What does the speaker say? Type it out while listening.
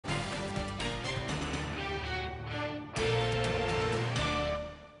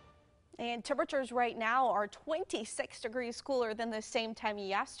And temperatures right now are 26 degrees cooler than the same time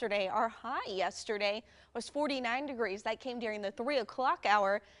yesterday. Our high yesterday was 49 degrees. That came during the 3 o'clock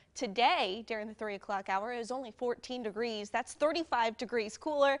hour. Today, during the 3 o'clock hour, it was only 14 degrees. That's 35 degrees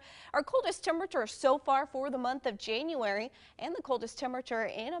cooler. Our coldest temperature so far for the month of January, and the coldest temperature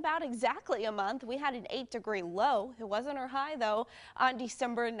in about exactly a month. We had an 8-degree low. It wasn't our high, though, on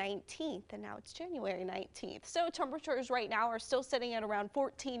December 19th, and now it's January 19th. So temperatures right now are still sitting at around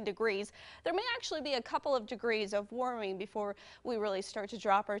 14 degrees. There may actually be a couple of degrees of warming before we really start to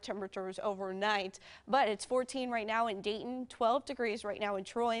drop our temperatures overnight. But it's 14 right now in Dayton, 12 degrees right now in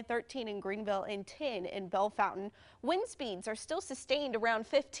Troy, 13 in Greenville, and 10 in Bellefontaine. Wind speeds are still sustained around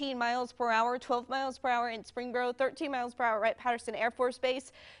 15 miles per hour, 12 miles per hour in Springboro, 13 miles per hour at Wright-Patterson Air Force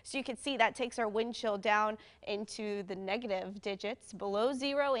Base. So you can see that takes our wind chill down into the negative digits, below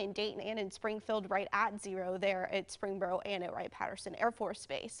zero in Dayton and in Springfield, right at zero there at Springboro and at Wright-Patterson Air Force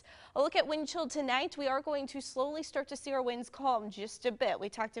Base. A look at wind chill tonight. We are going to slowly start to see our winds calm just a bit. We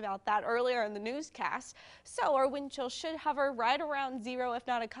talked about that earlier in the newscast. So our wind chill should hover right around zero, if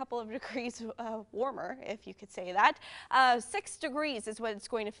not a couple of degrees warmer, if you could say that. 6 degrees is what it's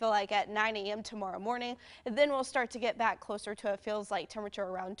going to feel like at 9 a.m. tomorrow morning. And then we'll start to get back closer to a feels like temperature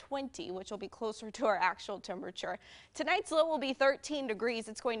around 20, which will be closer to our actual temperature. Tonight's low will be 13 degrees.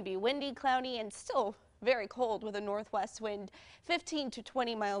 It's going to be windy, cloudy, and still very cold with a northwest wind 15 to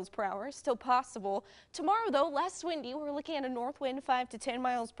 20 miles per hour, still possible. Tomorrow, though, less windy. We're looking at a north wind 5 to 10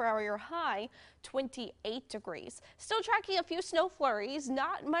 miles per hour. Your high 28 degrees. Still tracking a few snow flurries,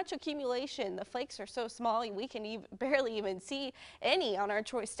 not much accumulation. The flakes are so small we can barely even see any on our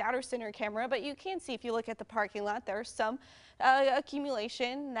Troy Stouter Center camera, but you can see if you look at the parking lot, there's some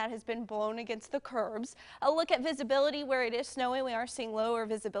accumulation that has been blown against the curbs. A look at visibility where it is snowing. We are seeing lower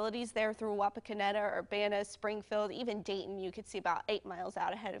visibilities there through Wapakoneta, Urbana, Springfield, even Dayton. You could see about 8 miles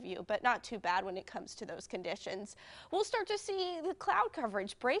out ahead of you, but not too bad when it comes to those conditions. We'll start to see the cloud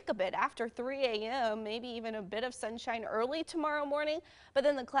coverage break a bit after 3 a.m., maybe even a bit of sunshine early tomorrow morning, but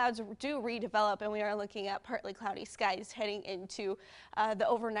then the clouds do redevelop and we are looking at partly cloudy skies heading into the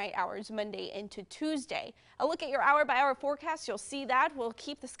overnight hours Monday into Tuesday. A look at your hour-by-hour forecast, you'll see that we'll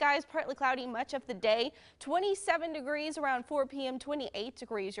keep the skies partly cloudy much of the day. 27 degrees around 4 p.m., 28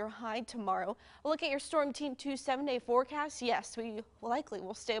 degrees your high tomorrow. A look at your Storm Team 2 7-day forecast. Yes, we likely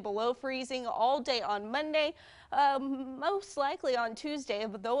will stay below freezing all day on Monday. Most likely on Tuesday,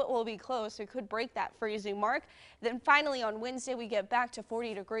 but though it will be close, it could break that freezing mark. Then finally on Wednesday, we get back to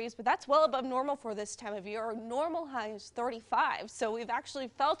 40 degrees, but that's well above normal for this time of year. Our normal high is 35, so we've actually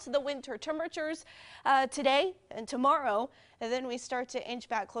felt the winter temperatures today and tomorrow, and then we start to inch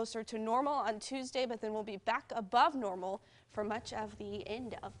back closer to normal on Tuesday, but then we'll be back above normal for much of the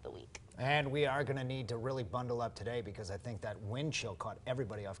end of the week. And we are going to need to really bundle up today because I think that wind chill caught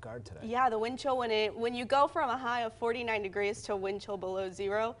everybody off guard today. Yeah, the wind chill, when you go from a high of 49 degrees to a wind chill below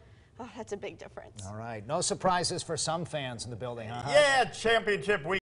zero, oh, that's a big difference. All right. No surprises for some fans in the building, huh? Yeah, championship week.